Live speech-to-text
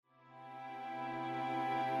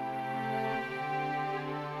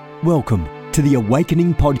Welcome to the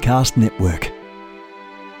Awakening Podcast Network.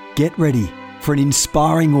 Get ready for an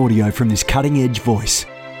inspiring audio from this cutting-edge voice.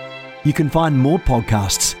 You can find more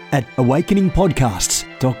podcasts at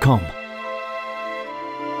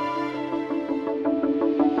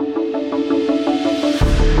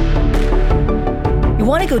awakeningpodcasts.com. You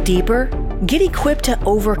want to go deeper? Get equipped to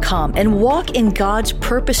overcome and walk in God's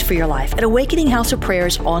purpose for your life at Awakening House of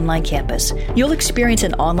Prayer's online campus. You'll experience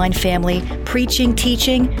an online family, preaching,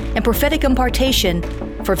 teaching, and prophetic impartation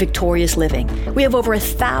for victorious living. We have over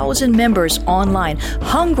 1,000 members online,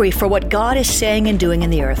 hungry for what God is saying and doing in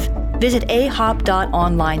the earth. Visit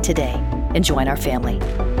ahop.online today and join our family.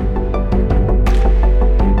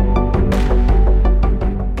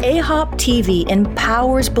 AHOP TV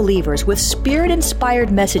empowers believers with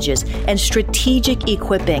Spirit-inspired messages and strategic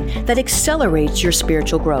equipping that accelerates your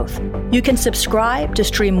spiritual growth. You can subscribe to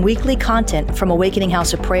stream weekly content from Awakening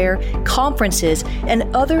House of Prayer, conferences,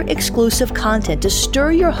 and other exclusive content to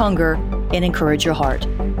stir your hunger and encourage your heart.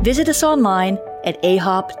 Visit us online at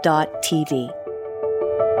ahop.tv.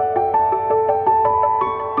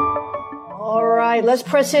 All right, let's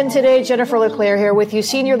press in today. Jennifer LeClaire here with you,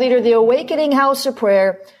 Senior Leader of the Awakening House of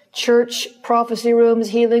Prayer, Church, Prophecy Rooms,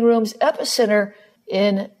 Healing Rooms, Epicenter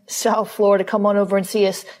in South Florida. Come on over and see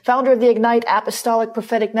us. Founder of the Ignite Apostolic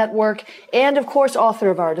Prophetic Network, and of course, author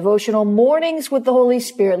of our devotional Mornings with the Holy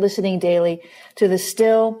Spirit, listening daily to the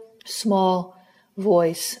still, small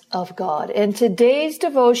voice of God. And today's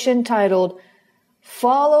devotion titled,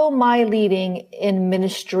 Follow My Leading in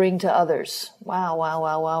Ministering to Others.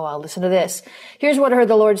 Wow. Listen to this. Here's what I heard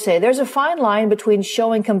the Lord say. There's a fine line between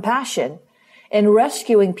showing compassion and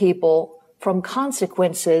rescuing people from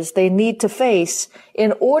consequences they need to face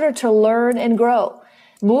in order to learn and grow.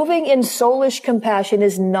 Moving in soulish compassion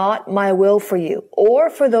is not my will for you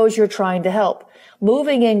or for those you're trying to help.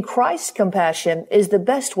 Moving in Christ's compassion is the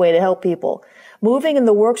best way to help people. Moving in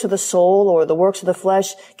the works of the soul or the works of the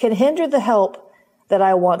flesh can hinder the help that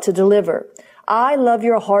I want to deliver. I love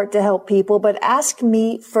your heart to help people, but ask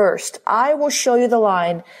me first. I will show you the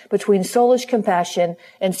line between soulish compassion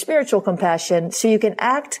and spiritual compassion so you can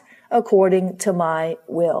act according to my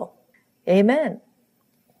will. Amen.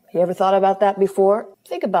 You ever thought about that before?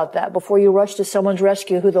 Think about that before you rush to someone's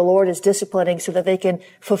rescue who the Lord is disciplining so that they can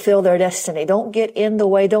fulfill their destiny. Don't get in the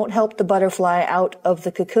way. Don't help the butterfly out of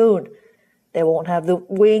the cocoon. They won't have the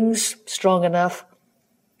wings strong enough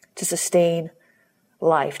to sustain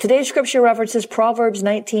life. Today's scripture references Proverbs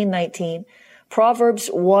 19:19, Proverbs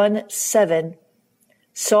 1:7,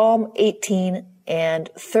 Psalm 18 and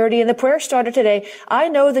 30. And the prayer starter today, I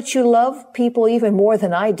know that you love people even more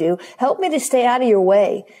than I do. Help me to stay out of your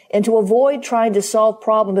way and to avoid trying to solve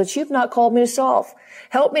problems that you've not called me to solve.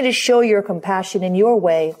 Help me to show your compassion in your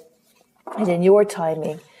way and in your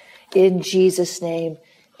timing. In Jesus' name,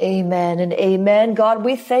 amen and amen. God,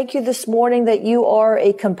 we thank you this morning that you are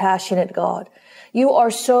a compassionate God. You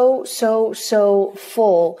are so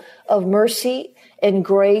full of mercy and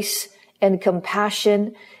grace and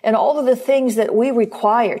compassion and all of the things that we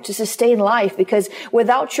require to sustain life, because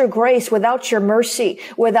without your grace, without your mercy,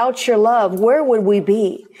 without your love, where would we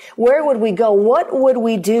be? Where would we go? What would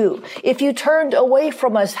we do? If you turned away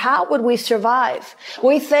from us, how would we survive?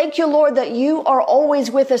 We thank you, Lord, that you are always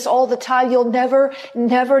with us all the time. You'll never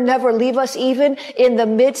leave us, even in the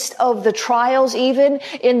midst of the trials, even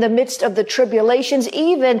in the midst of the tribulations,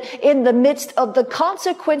 even in the midst of the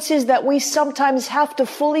consequences that we sometimes have to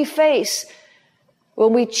fully face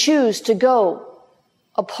when we choose to go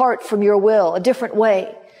apart from your will, a different way.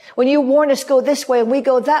 When you warn us, go this way, and we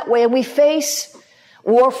go that way, and we face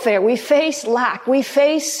warfare, we face lack, we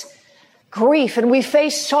face grief, and we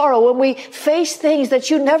face sorrow, and we face things that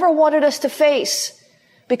you never wanted us to face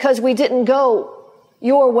because we didn't go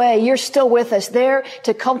your way. You're still with us, there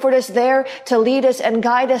to comfort us, there to lead us and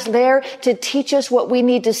guide us, there to teach us what we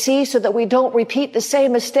need to see so that we don't repeat the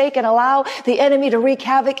same mistake and allow the enemy to wreak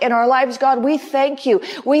havoc in our lives. God, we thank you.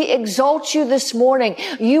 We exalt you this morning.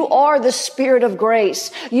 You are the Spirit of grace.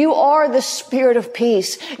 You are the Spirit of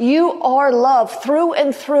peace. You are love through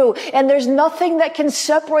and through. And there's nothing that can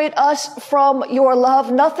separate us from your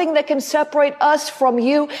love, nothing that can separate us from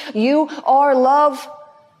you. You are love,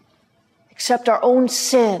 except our own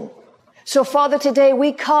sin. So, Father, today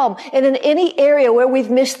we come, and in any area where we've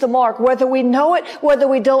missed the mark, whether we know it, whether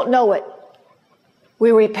we don't know it,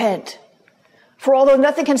 we repent. For although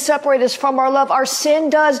nothing can separate us from our love, our sin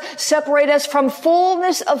does separate us from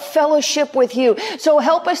fullness of fellowship with you. So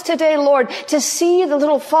help us today, Lord, to see the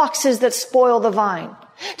little foxes that spoil the vine,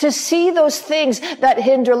 to see those things that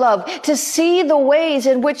hinder love, to see the ways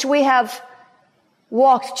in which we have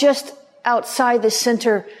walked just outside the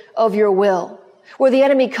center of your will. where the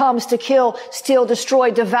enemy comes to kill, steal,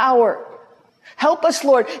 destroy, devour. Help us,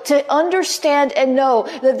 Lord, to understand and know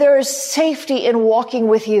that there is safety in walking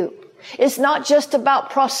with you. It's not just about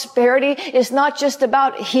prosperity. It's not just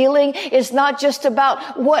about healing. It's not just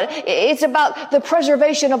about it's about the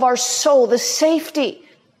preservation of our soul, the safety.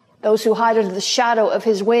 Those who hide under the shadow of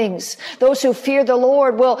his wings, those who fear the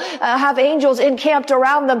Lord will have angels encamped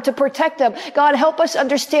around them to protect them. God, help us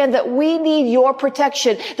understand that we need your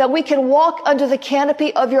protection, that we can walk under the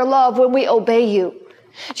canopy of your love when we obey you.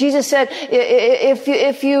 Jesus said, if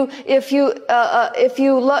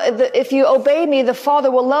you obey me, the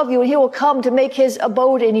Father will love you and he will come to make his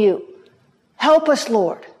abode in you. Help us,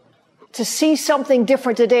 Lord, to see something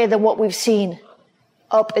different today than what we've seen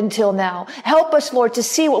up until now. Help us, Lord, to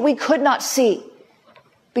see what we could not see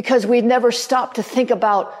because we'd never stopped to think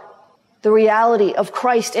about the reality of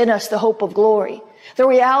Christ in us, the hope of glory, the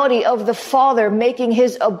reality of the Father making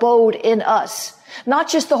his abode in us. Not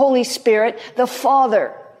just the Holy Spirit, the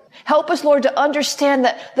Father. Help us, Lord, to understand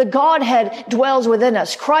that the Godhead dwells within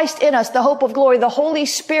us. Christ in us, the hope of glory, the Holy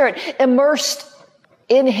Spirit immersed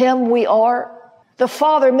in him we are. The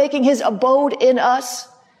Father making his abode in us.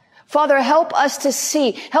 Father, help us to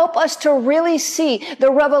see, help us to really see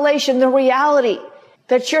the revelation, the reality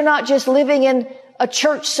that you're not just living in a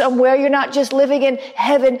church somewhere. You're not just living in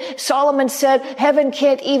heaven. Solomon said, heaven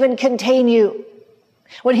can't even contain you.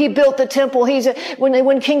 When he built the temple,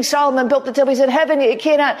 when King Solomon built the temple, he said, heaven, it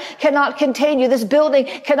cannot contain you. This building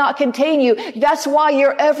cannot contain you. That's why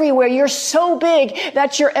you're everywhere. You're so big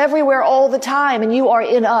that you're everywhere all the time and you are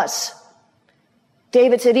in us.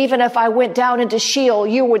 David said, even if I went down into Sheol,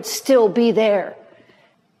 you would still be there.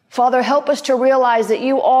 Father, help us to realize that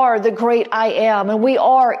you are the great I am and we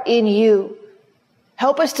are in you.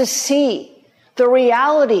 Help us to see the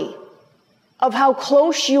reality of how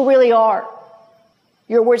close you really are.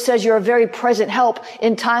 Your word says you're a very present help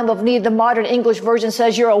in time of need. The modern English version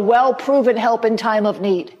says you're a well-proven help in time of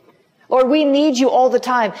need. Lord, we need you all the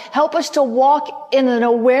time. Help us to walk in an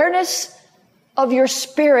awareness of your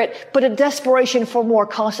spirit, but a desperation for more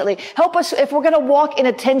constantly. Help us, if we're going to walk in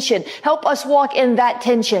a tension, help us walk in that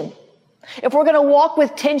tension. If we're going to walk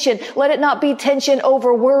with tension, let it not be tension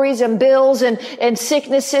over worries and bills and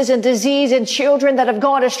sicknesses and disease and children that have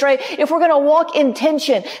gone astray. If we're going to walk in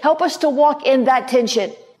tension, help us to walk in that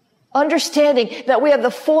tension, understanding that we have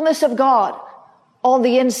the fullness of God on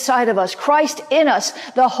the inside of us, Christ in us,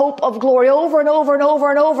 the hope of glory. Over and over and over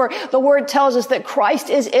and over, the word tells us that Christ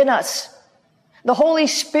is in us. The Holy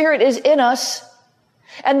Spirit is in us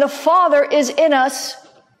and the Father is in us,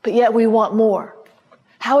 but yet we want more.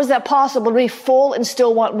 How is that possible to be full and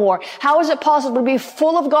still want more? How is it possible to be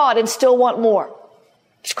full of God and still want more?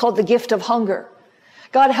 It's called the gift of hunger.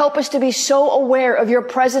 God, help us to be so aware of your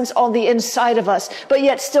presence on the inside of us, but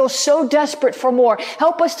yet still so desperate for more.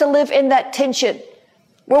 Help us to live in that tension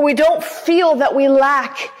where we don't feel that we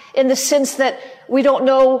lack in the sense that we don't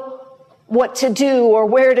know what to do or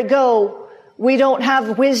where to go. We don't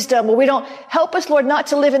have wisdom, or help us, Lord, not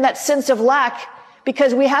to live in that sense of lack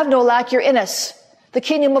because we have no lack. You're in us. The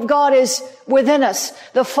kingdom of God is within us.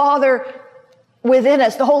 The Father within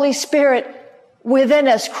us. The Holy Spirit within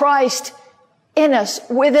us. Christ in us,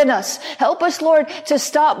 within us. Help us, Lord, to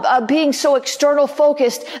stop being so external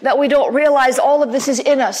focused that we don't realize all of this is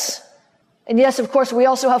in us. And yes, of course, we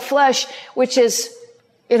also have flesh,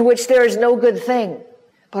 in which there is no good thing.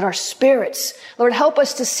 But our spirits, Lord, help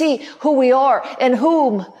us to see who we are and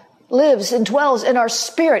whom lives and dwells in our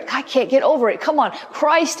spirit. I can't get over it. Come on.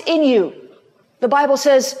 Christ in you. The Bible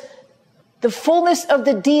says the fullness of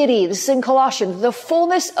the deity, this is in Colossians, the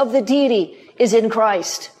fullness of the deity is in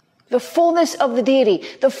Christ. The fullness of the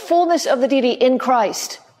deity in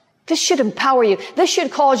Christ. This should empower you. This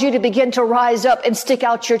should cause you to begin to rise up and stick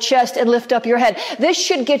out your chest and lift up your head. This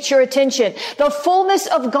should get your attention. The fullness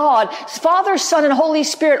of God, Father, Son, and Holy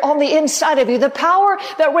Spirit on the inside of you. The power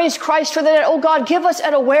that raised Christ from the dead. Oh God, give us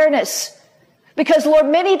an awareness. Because, Lord,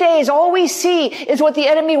 many days all we see is what the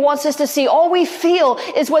enemy wants us to see. All we feel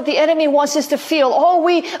is what the enemy wants us to feel. All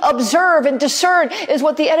we observe and discern is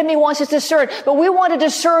what the enemy wants us to discern. But we want to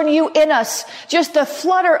discern you in us. Just the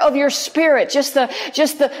flutter of your spirit. Just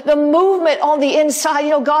the movement on the inside.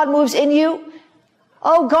 You know, God moves in you.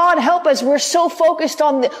 Oh, God, help us. We're so focused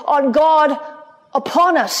on God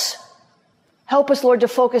upon us. Help us, Lord, to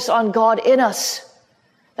focus on God in us.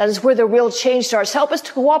 That is where the real change starts. Help us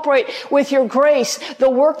to cooperate with your grace, the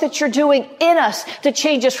work that you're doing in us to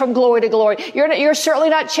change us from glory to glory. You're certainly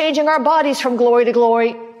not changing our bodies from glory to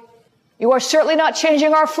glory. You are certainly not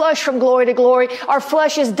changing our flesh from glory to glory. Our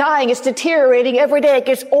flesh is dying. It's deteriorating every day. It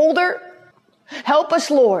gets older. Help us,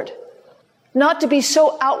 Lord, Not to be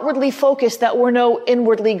so outwardly focused that we're no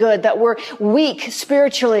inwardly good, that we're weak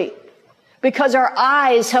spiritually because our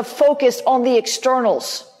eyes have focused on the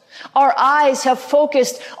externals. Our eyes have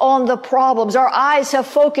focused on the problems. Our eyes have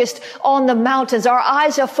focused on the mountains. Our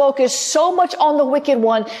eyes have focused so much on the wicked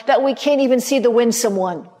one that we can't even see the winsome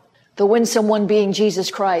one. The winsome one being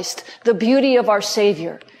Jesus Christ, the beauty of our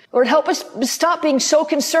Savior. Lord, help us stop being so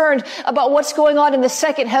concerned about what's going on in the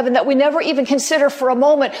second heaven that we never even consider for a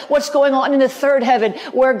moment what's going on in the third heaven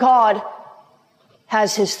where God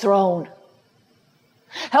has his throne.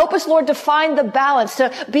 Help us, Lord, to find the balance,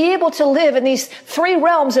 to be able to live in these three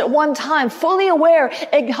realms at one time, fully aware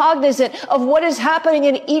and cognizant of what is happening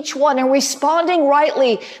in each one and responding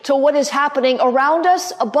rightly to what is happening around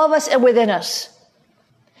us, above us, and within us.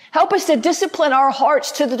 Help us to discipline our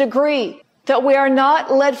hearts to the degree that we are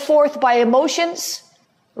not led forth by emotions,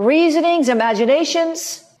 reasonings,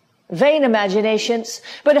 imaginations, vain imaginations,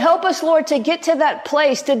 but help us, Lord, to get to that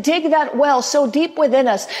place, to dig that well so deep within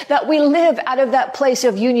us that we live out of that place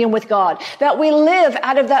of union with God, that we live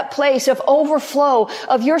out of that place of overflow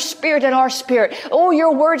of your Spirit and our spirit. Oh,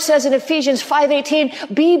 your word says in Ephesians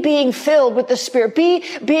 5:18, be being filled with the Spirit, be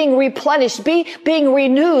being replenished, be being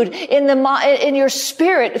renewed in your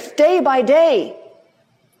spirit day by day.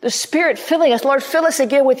 The Spirit filling us. Lord, fill us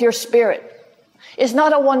again with your Spirit. It's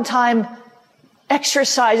not a one-time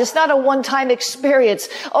exercise. It's not a one-time experience.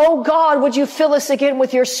 Oh God, would you fill us again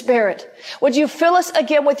with your Spirit? Would you fill us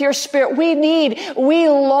again with your Spirit? We need, we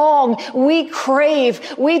long, we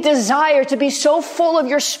crave, we desire to be so full of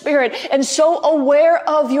your Spirit and so aware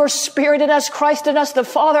of your Spirit in us, Christ in us, the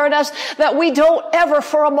Father in us, that we don't ever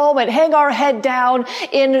for a moment hang our head down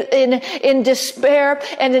in despair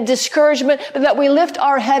and in discouragement, but that we lift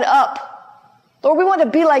our head up. Lord, we want to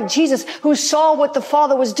be like Jesus, who saw what the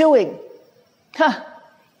Father was doing.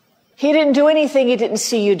 He didn't do anything he didn't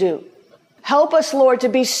see you do. Help us, Lord, to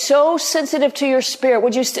be so sensitive to your Spirit.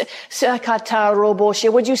 Would you sensitize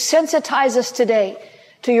us today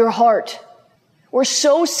to your heart? We're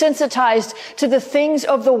so sensitized to the things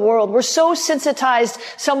of the world. We're so sensitized,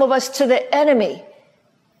 some of us, to the enemy.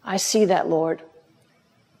 I see that, Lord.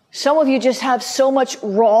 Some of you just have so much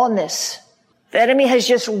rawness. The enemy has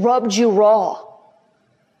just rubbed you raw.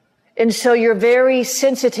 And so you're very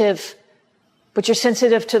sensitive, but you're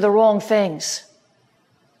sensitive to the wrong things.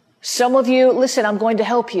 Some of you, listen, I'm going to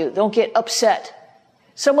help you. Don't get upset.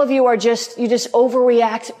 Some of you you just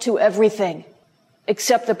overreact to everything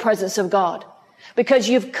except the presence of God. Because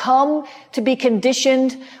you've come to be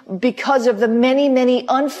conditioned because of the many, many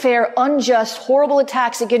unfair, unjust, horrible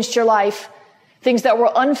attacks against your life. Things that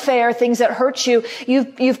were unfair, things that hurt you.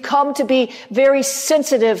 You've come to be very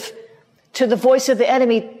sensitive to the voice of the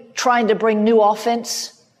enemy trying to bring new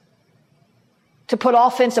offense. To put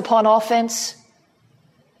offense upon offense,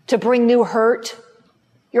 to bring new hurt.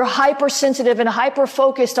 You're hypersensitive and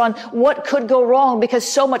hyper-focused on what could go wrong because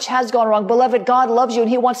so much has gone wrong. Beloved, God loves you and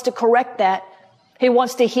he wants to correct that. He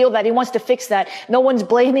wants to heal that. He wants to fix that. No one's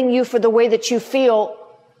blaming you for the way that you feel.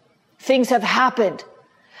 Things have happened.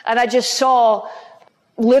 And I just saw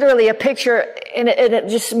literally a picture, and it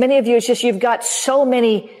just, many of you, it's just, you've got so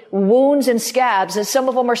many wounds and scabs, and some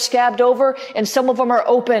of them are scabbed over and some of them are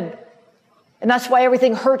open. And that's why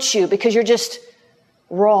everything hurts you, because you're just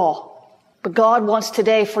raw. But God wants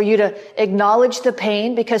today for you to acknowledge the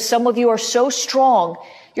pain, because some of you are so strong.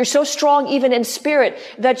 You're so strong even in spirit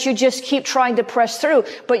that you just keep trying to press through.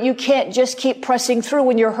 But you can't just keep pressing through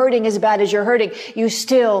when you're hurting as bad as you're hurting. You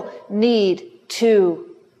still need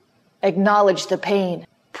to acknowledge the pain.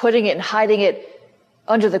 Putting it and hiding it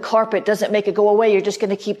under the carpet doesn't make it go away. You're just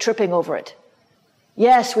going to keep tripping over it.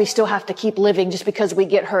 Yes, we still have to keep living just because we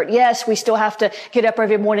get hurt. Yes, we still have to get up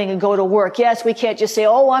every morning and go to work. Yes, we can't just say,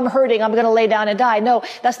 oh, I'm hurting, I'm going to lay down and die. No,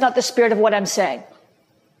 that's not the spirit of what I'm saying.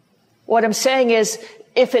 What I'm saying is,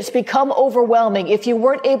 if it's become overwhelming, if you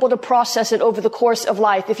weren't able to process it over the course of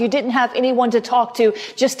life, if you didn't have anyone to talk to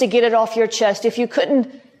just to get it off your chest, if you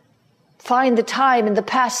couldn't find the time in the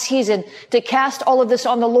past season to cast all of this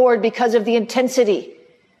on the Lord because of the intensity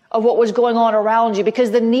of what was going on around you,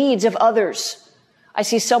 because the needs of others. I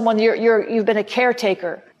see someone, you've been a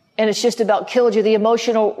caretaker, and it's just about killed you, the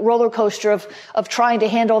emotional roller coaster of trying to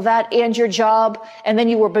handle that and your job, and then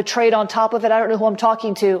you were betrayed on top of it. I don't know who I'm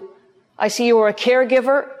talking to. I see you were a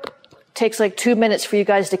caregiver. It takes like 2 minutes for you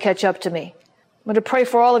guys to catch up to me. I'm going to pray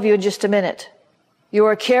for all of you in just a minute. You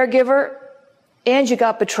were a caregiver, and you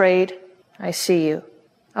got betrayed. I see you.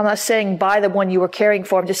 I'm not saying by the one you were caring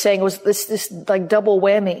for. I'm just saying it was this like double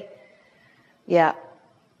whammy. Yeah,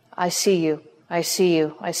 I see you. I see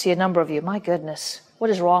you. I see a number of you. My goodness. What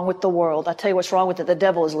is wrong with the world? I'll tell you what's wrong with it. The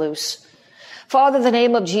devil is loose. Father, in the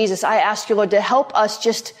name of Jesus, I ask you, Lord, to help us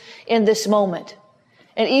just in this moment.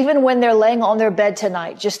 And even when they're laying on their bed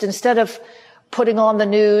tonight, just instead of putting on the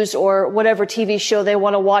news or whatever TV show they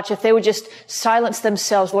want to watch, if they would just silence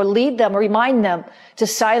themselves, Lord, lead them, remind them to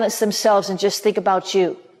silence themselves and just think about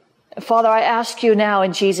you. And Father, I ask you now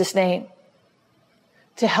in Jesus' name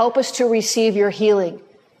to help us to receive your healing.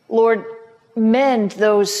 Lord, mend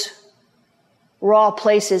those raw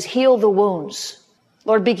places, heal the wounds.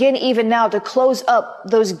 Lord, begin even now to close up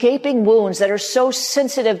those gaping wounds that are so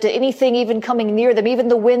sensitive to anything even coming near them. Even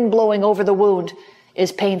the wind blowing over the wound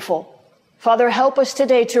is painful. Father, help us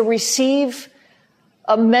today to receive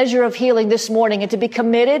a measure of healing this morning and to be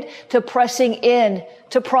committed to pressing in,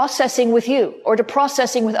 to processing with you or to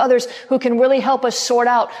processing with others who can really help us sort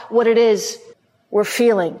out what it is we're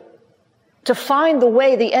feeling. To find the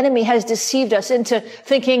way the enemy has deceived us into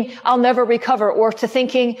thinking I'll never recover, or to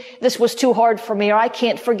thinking this was too hard for me, or I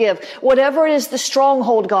can't forgive. Whatever it is, the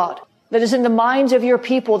stronghold, God, that is in the minds of your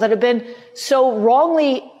people that have been so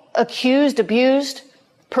wrongly accused, abused,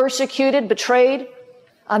 persecuted, betrayed,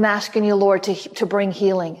 I'm asking you, Lord, to bring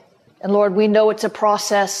healing. And Lord, we know it's a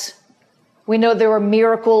process. We know there are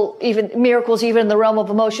miracles even in the realm of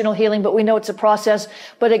emotional healing, but we know it's a process.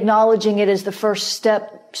 But acknowledging it is the first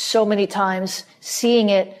step so many times, seeing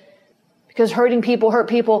it, because hurting people hurt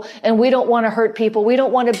people, and we don't want to hurt people. We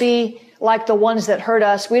don't want to be like the ones that hurt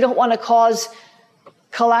us. We don't want to cause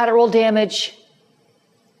collateral damage.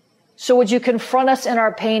 So would you confront us in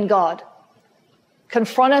our pain, God?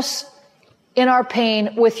 Confront us in our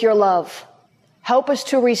pain with your love. Help us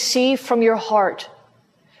to receive from your heart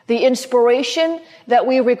the inspiration that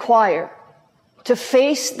we require to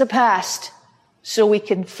face the past so we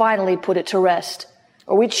can finally put it to rest.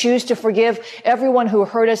 Or we choose to forgive everyone who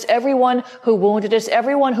hurt us, everyone who wounded us,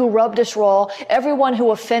 everyone who rubbed us raw, everyone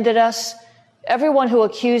who offended us, everyone who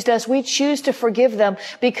accused us. We choose to forgive them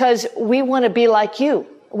because we want to be like you.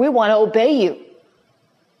 We want to obey you.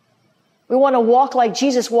 We want to walk like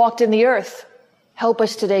Jesus walked in the earth. Help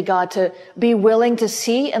us today, God, to be willing to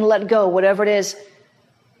see and let go, whatever it is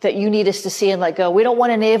that you need us to see and let go. We don't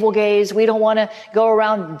want to navel gaze. We don't want to go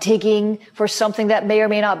around digging for something that may or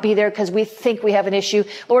may not be there because we think we have an issue.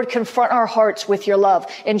 Lord, confront our hearts with your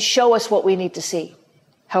love and show us what we need to see.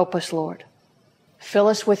 Help us, Lord. Fill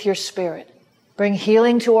us with your spirit. Bring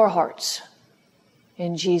healing to our hearts.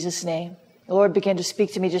 In Jesus' name. The Lord began to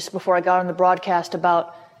speak to me just before I got on the broadcast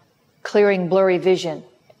about clearing blurry vision.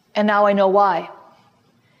 And now I know why.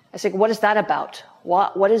 I said, what is that about?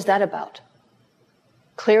 What is that about?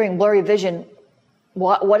 Clearing blurry vision.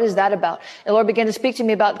 What is that about? And the Lord began to speak to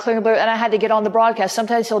me about clearing blurry, and I had to get on the broadcast.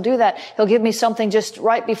 Sometimes he'll do that. He'll give me something just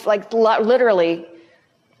right before, like literally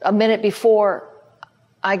a minute before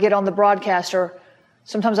I get on the broadcast, or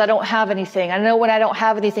sometimes I don't have anything. I know when I don't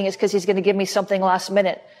have anything, it's because he's going to give me something last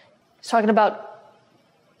minute. He's talking about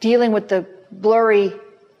dealing with the blurry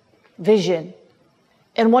vision.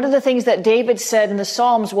 And one of the things that David said in the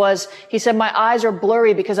Psalms was, he said, my eyes are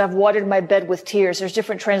blurry because I've watered my bed with tears. There's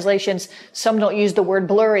different translations. Some don't use the word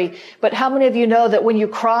blurry. But how many of you know that when you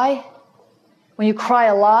cry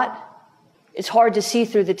a lot, it's hard to see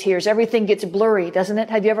through the tears. Everything gets blurry, doesn't it?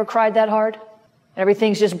 Have you ever cried that hard?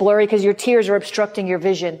 Everything's just blurry because your tears are obstructing your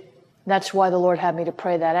vision. And that's why the Lord had me to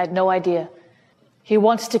pray that. I had no idea. He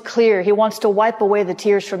wants to clear. He wants to wipe away the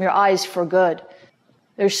tears from your eyes for good.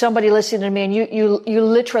 There's somebody listening to me and you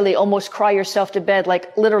literally almost cry yourself to bed,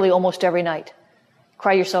 like literally almost every night.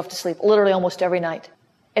 Cry yourself to sleep, literally almost every night.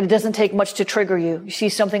 And it doesn't take much to trigger you. You see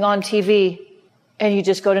something on TV and you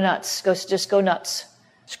just go to nuts. Just go nuts.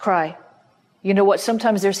 Just cry. You know what?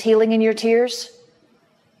 Sometimes there's healing in your tears.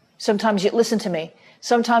 Sometimes listen to me.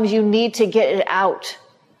 Sometimes you need to get it out.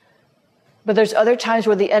 But there's other times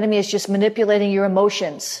where the enemy is just manipulating your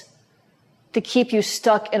emotions to keep you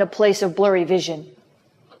stuck in a place of blurry vision.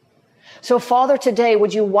 So, Father, today,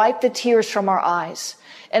 would you wipe the tears from our eyes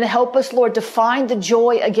and help us, Lord, to find the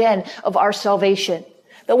joy again of our salvation,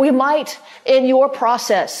 that we might, in your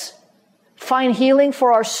process, find healing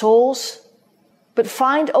for our souls, but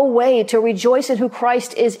find a way to rejoice in who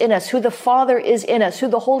Christ is in us, who the Father is in us, who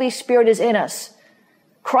the Holy Spirit is in us.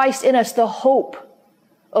 Christ in us, the hope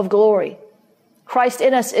of glory. Christ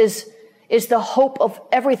in us is the hope of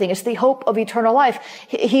everything. It's the hope of eternal life.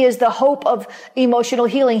 He is the hope of emotional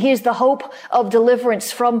healing. He is the hope of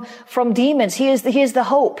deliverance from demons. He is the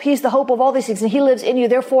hope. He's the hope of all these things, and he lives in you.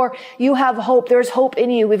 Therefore, you have hope. There's hope in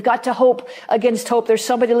you. We've got to hope against hope. There's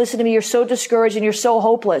somebody listening to me. You're so discouraged and you're so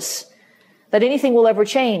hopeless that anything will ever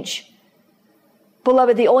change.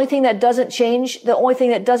 Beloved, the only thing that doesn't change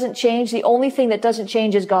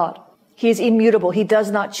is God. He is immutable. He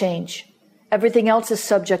does not change. Everything else is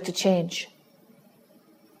subject to change.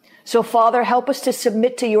 So, Father, help us to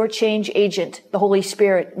submit to your change agent, the Holy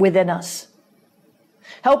Spirit within us.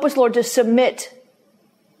 Help us, Lord, to submit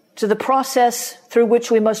to the process through which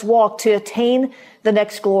we must walk to attain the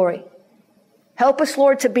next glory. Help us,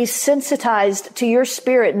 Lord, to be sensitized to your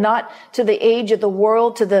Spirit, not to the age of the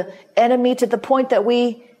world, to the enemy, to the point that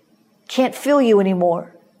we can't feel you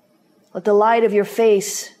anymore. Let the light of your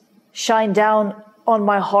face shine down on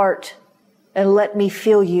my heart and let me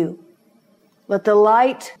feel you. Let the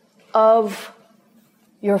light of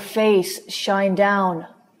your face shine down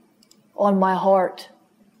on my heart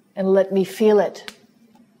and let me feel it.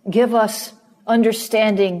 Give us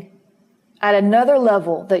understanding at another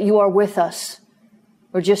level that you are with us.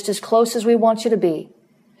 We're just as close as we want you to be.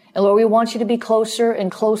 And Lord, we want you to be closer and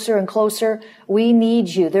closer and closer. We need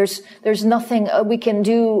you. There's nothing we can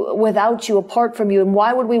do without you, apart from you. And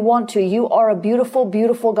why would we want to? You are a beautiful,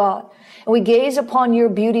 beautiful God. And we gaze upon your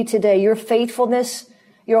beauty today, your faithfulness,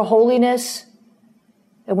 your holiness.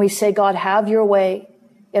 And we say, God, have your way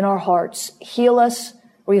in our hearts. Heal us,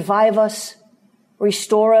 revive us,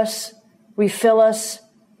 restore us, refill us,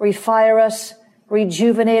 refire us,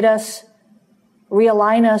 rejuvenate us,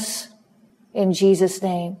 realign us in Jesus'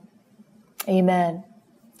 name. Amen.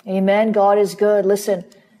 Amen. God is good. Listen,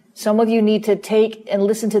 some of you need to take and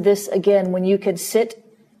listen to this again when you can sit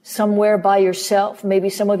somewhere by yourself. Maybe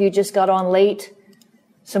some of you just got on late.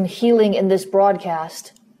 Some healing in this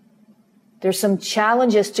broadcast. There's some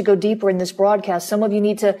challenges to go deeper in this broadcast. Some of you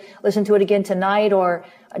need to listen to it again tonight, or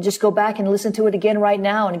just go back and listen to it again right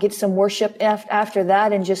now and get some worship after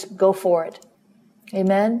that and just go for it.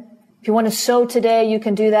 Amen. If you want to sow today, you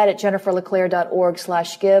can do that at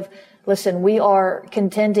jenniferleclaire.org/give. Listen, we are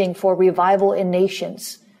contending for revival in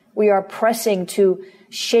nations. We are pressing to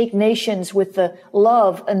shake nations with the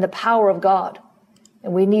love and the power of God.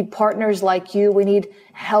 And we need partners like you. We need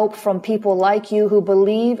help from people like you who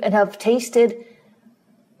believe and have tasted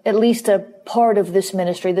at least a part of this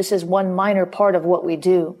ministry. This is one minor part of what we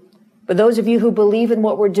do. But those of you who believe in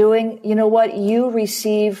what we're doing, you know what? You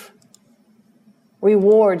receive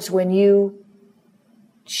rewards when you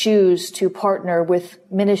choose to partner with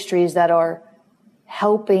ministries that are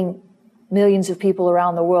helping millions of people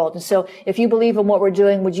around the world. And so if you believe in what we're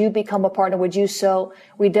doing, would you become a partner? Would you sow?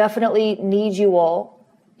 We definitely need you all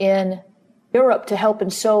in Europe to help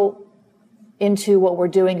and sow into what we're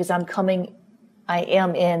doing, because I've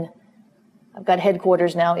got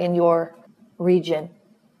headquarters now in your region.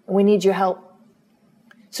 And we need your help.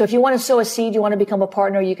 So if you want to sow a seed, you want to become a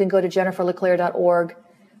partner, you can go to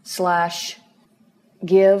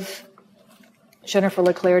jenniferleclaire.org/give.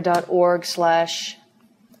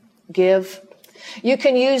 jenniferleclaire.org/give. You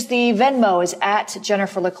can use the Venmo is at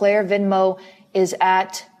Jennifer LeClaire. Venmo is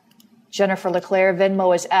at Jennifer LeClaire.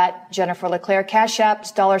 Venmo is at Jennifer LeClaire. Cash App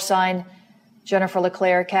is $, Jennifer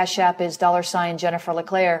LeClaire. Cash App is $, Jennifer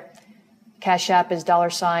LeClaire. Cash App is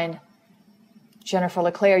 $, Jennifer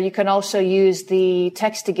LeClaire. You can also use the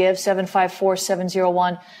text to give,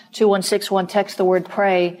 754-701-2161. Text the word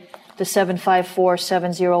pray to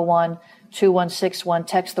 754-701-2161.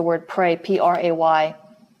 Text the word pray, P-R-A-Y,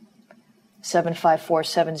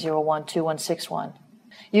 754-701-2161.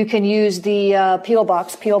 You can use the P.O.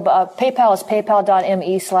 Box. PayPal is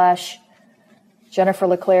paypal.me/Jennifer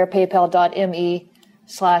LeClaire,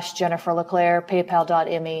 paypal.me/Jennifer LeClaire,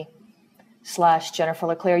 paypal.me/Jennifer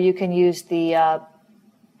LeClaire. You can use the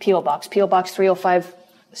P.O. Box. P.O. Box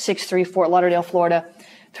 30563, Fort Lauderdale, Florida,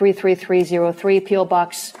 33303. P.O.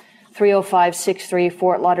 Box 30563,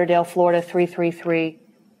 Fort Lauderdale, Florida,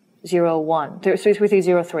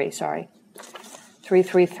 33303, sorry.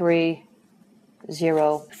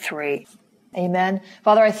 33303. Amen.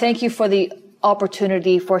 Father, I thank you for the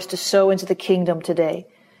opportunity for us to sow into the kingdom today,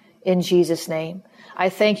 in Jesus' name. I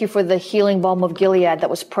thank you for the healing balm of Gilead that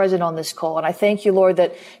was present on this call. And I thank you, Lord,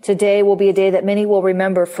 that today will be a day that many will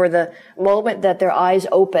remember for the moment that their eyes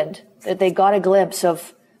opened, that they got a glimpse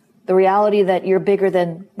of the reality that you're bigger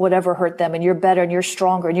than whatever hurt them, and you're better and you're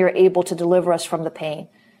stronger and you're able to deliver us from the pain.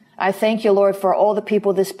 I thank you, Lord, for all the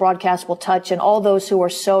people this broadcast will touch and all those who are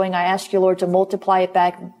sowing. I ask you, Lord, to multiply it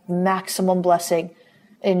back, maximum blessing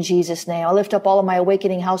in Jesus' name. I lift up all of my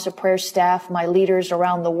Awakening House of Prayer staff, my leaders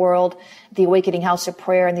around the world, the Awakening House of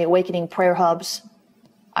Prayer and the Awakening Prayer Hubs.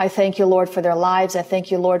 I thank you, Lord, for their lives. I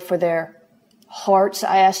thank you, Lord, for their hearts.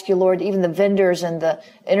 I ask you, Lord, even the vendors and the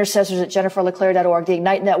intercessors at jenniferleclaire.org, the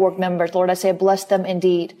Ignite Network members, Lord, I say bless them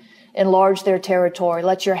indeed. Enlarge their territory.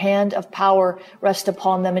 Let your hand of power rest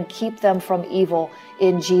upon them and keep them from evil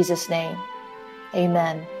in Jesus' name.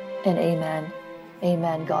 Amen and amen.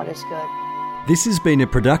 Amen. God is good. This has been a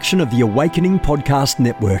production of the Awakening Podcast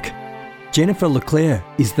Network. Jennifer LeClaire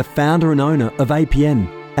is the founder and owner of APN,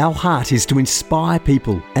 Our heart is to inspire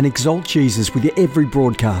people and exalt Jesus with every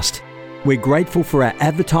broadcast. We're grateful for our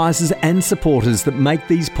advertisers and supporters that make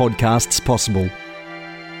these podcasts possible.